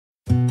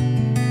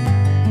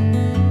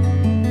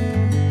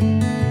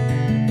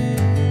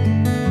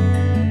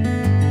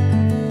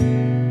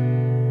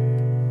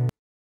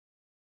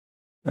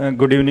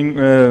Good evening,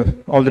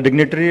 all the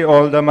dignitary,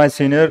 my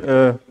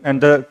senior and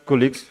the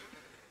colleagues.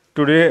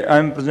 Today I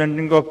am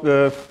presenting of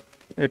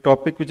a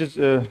topic which is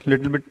a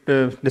little bit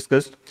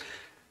discussed.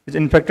 It's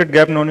infected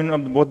gap known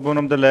in both bone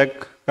of the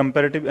leg,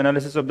 comparative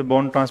analysis of the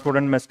bone transport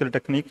and Masquelet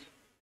technique.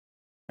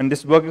 And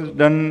this work is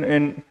done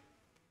in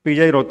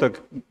PGI Rohtak.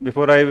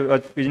 Before I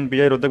was in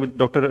PGI Rohtak with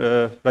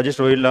Dr. Rajesh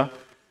Rohilla.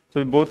 So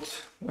we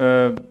both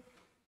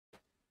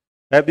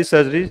have this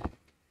surgery,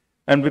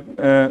 and we,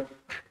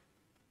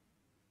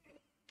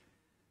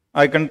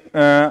 I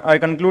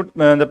conclude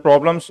the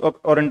problems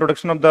or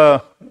introduction of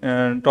the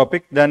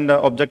topic, then the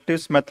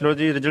objectives,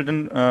 methodology, result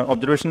in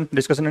observation,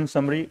 discussion and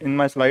summary in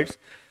my slides.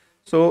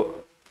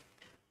 So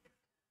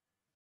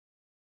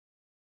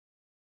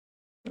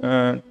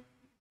the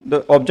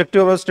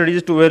objective of our study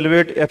is to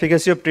evaluate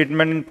efficacy of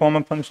treatment in form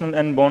of functional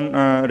and bone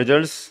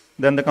results,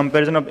 then the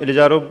comparison of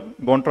Elijaro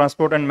bone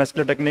transport and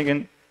Masquelet technique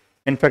in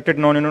infected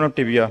non-innovative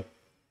tibia.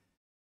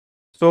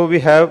 So we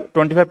have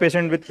 25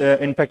 patients with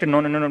infected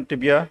non-innovative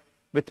tibia.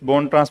 With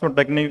bone transport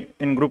technique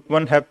in group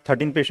 1 have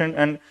 13 patients,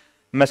 and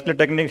Masquelet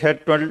technique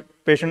had 12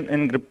 patients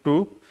in group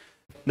 2.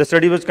 The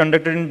study was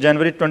conducted in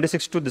January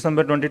 26 to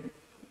December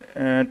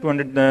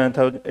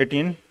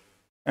 2018,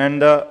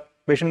 and the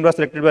patient was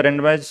selected by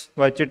randomized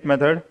by chit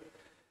method,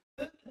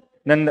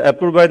 then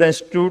approved by the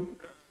Institute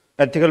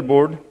Ethical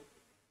Board.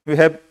 We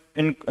have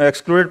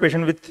excluded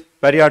patient with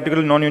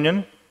periarticular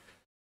non-union,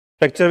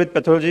 fracture with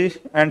pathology,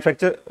 and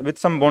fracture with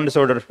some bone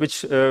disorder,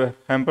 which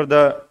hamper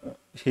the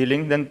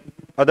healing. Then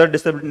other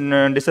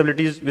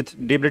disabilities with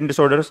debilitating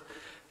disorders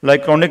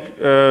like chronic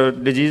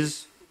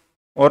disease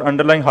or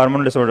underlying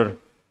hormonal disorder.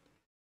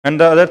 And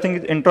the other thing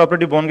is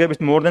intraoperative bone gap is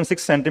more than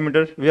 6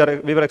 centimeters. We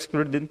were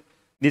excluded in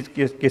these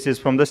cases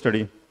from the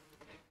study.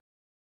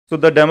 So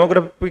the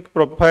demographic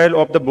profile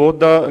of both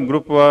the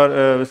group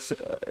were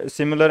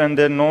similar, and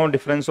there no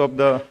difference of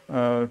the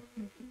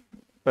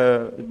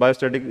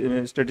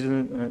biostatic status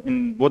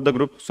in both the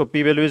groups. So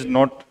p value is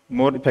not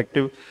more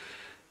effective.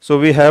 So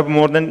we have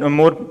more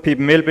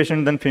male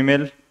patient than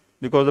female,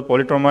 because the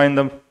polytrauma in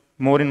the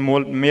more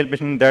male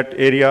patient in that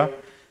area.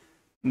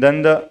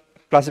 Then the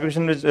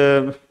classification is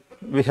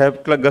we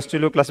have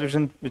Gustello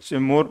classification, which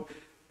more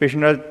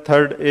patient are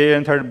third A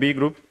and third B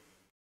group.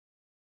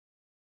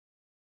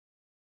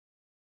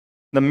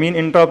 The mean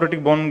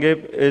intraoperative bone gap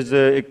is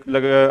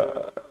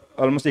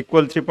almost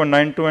equal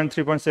 3.92 and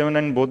 3.79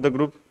 in both the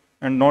group,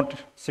 and not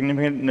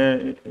significant.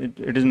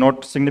 It is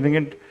not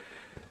significant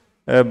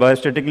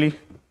biostatically.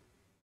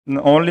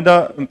 Only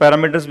the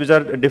parameters which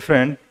are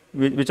different,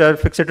 which are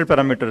fixator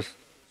parameters.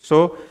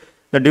 So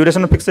the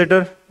duration of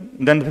fixator,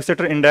 then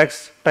fixator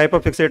index, type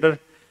of fixator,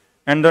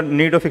 and the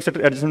need of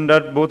fixator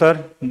adjustment both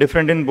are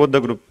different in both the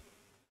group.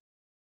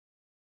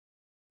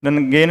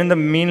 Then gain in the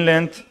mean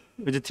length,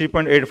 which is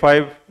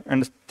 3.85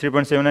 and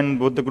 3.79 in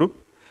both the group.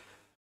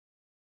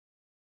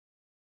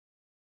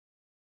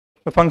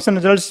 The function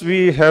results,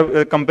 we have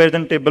a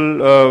comparison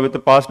table with the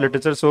past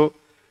literature. So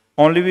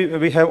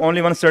we have only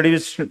one study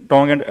with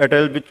Tong and et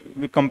al., which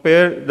we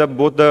compare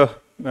both the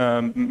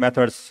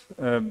methods,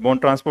 bone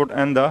transport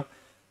and the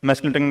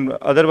Masquelet technique.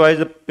 Otherwise,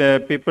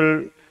 the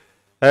people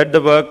had the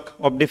work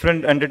of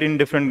different entity in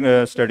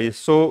different studies.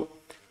 So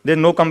there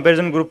is no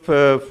comparison group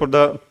for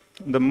the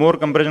more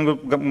comparison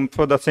group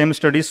for the same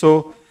study.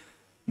 So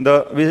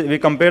we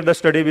compare the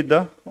study with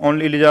the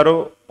only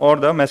Elijaro or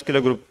the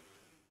Masquelet group.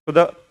 So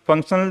the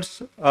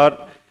functionals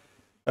are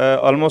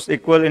almost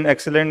equal in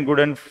excellent, good,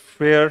 and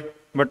fair,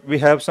 but we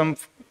have some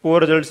poor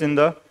results in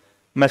the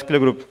Masquelet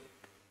group.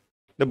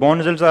 The bone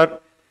results are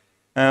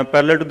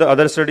parallel to the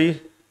other study,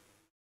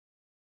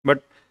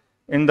 but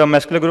in the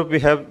Masquelet group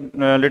we have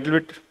a little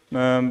bit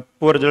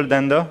poor result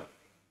than the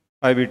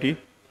IBT.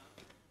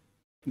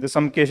 In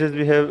some cases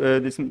we have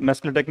this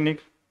Masquelet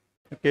technique,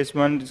 case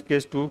 1,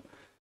 case 2,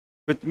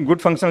 with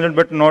good functional result,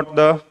 but not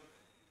the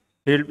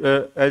field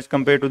as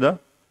compared to the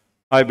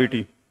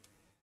IBT.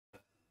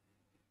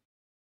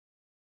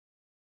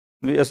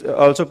 We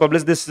also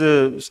published this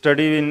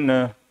study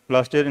in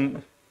last year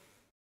in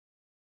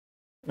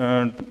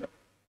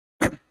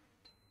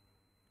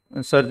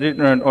surgery,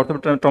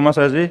 ortho trauma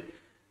surgery.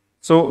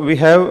 So we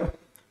have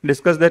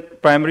discussed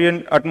that primary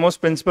and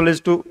utmost principle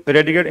is to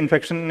eradicate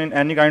infection in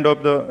any kind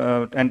of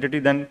the entity.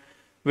 Then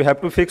we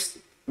have to fix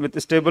with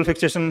stable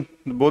fixation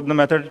both the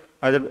method,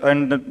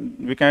 and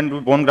we can do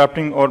bone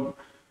grafting or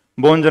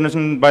bone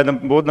generation by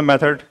both the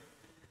method.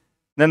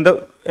 Then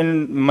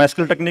in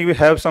Masquelet technique we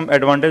have some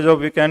advantage of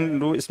we can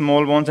do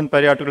small bones and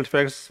periarticular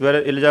defects,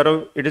 whereas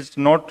Elijaro it is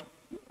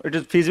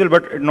feasible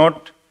but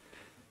not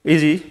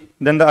easy.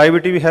 Then the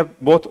IBT we have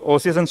both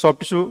osseous and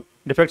soft tissue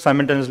defects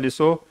simultaneously.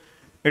 So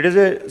it is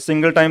a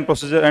single time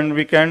procedure and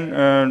we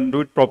can do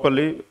it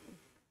properly.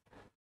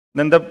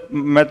 Then the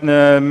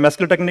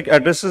Masquelet technique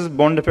addresses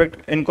bone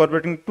defect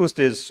incorporating 2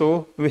 stages.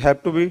 So we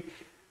have to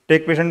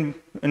take patient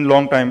in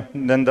long time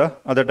than the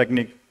other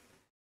technique.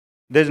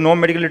 There is no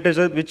medical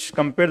literature which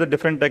compare the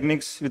different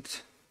techniques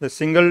with the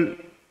single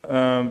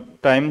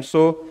time.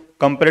 So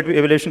comparative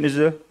evaluation is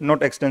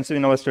not extensive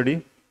in our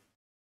study.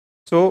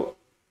 So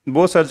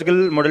Both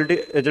surgical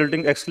modality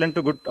resulting excellent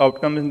to good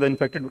outcomes in the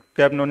infected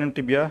calf, non and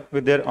tibia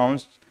with their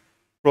ounce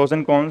pros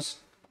and cons.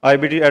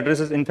 IBD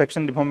addresses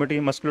infection, deformity,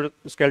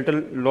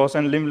 musculoskeletal loss,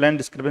 and limb length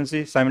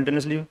discrepancy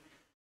simultaneously.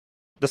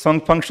 The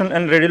functional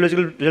and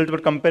radiological results were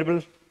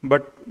comparable,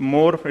 but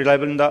more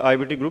reliable in the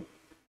IBD group.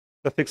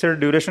 The fixed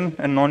duration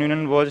and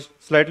non-union was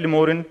slightly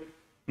more in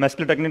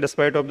Masquelet Technique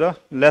despite of the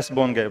less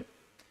bone gap.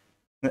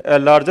 A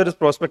larger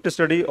prospective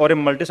study or a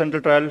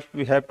multi-center trial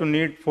we have to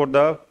need for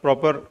the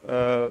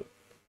proper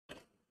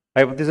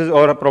hypothesis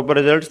or proper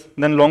results.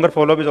 Then longer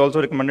follow-up is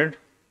also recommended.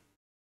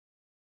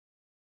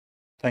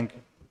 Thank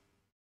you.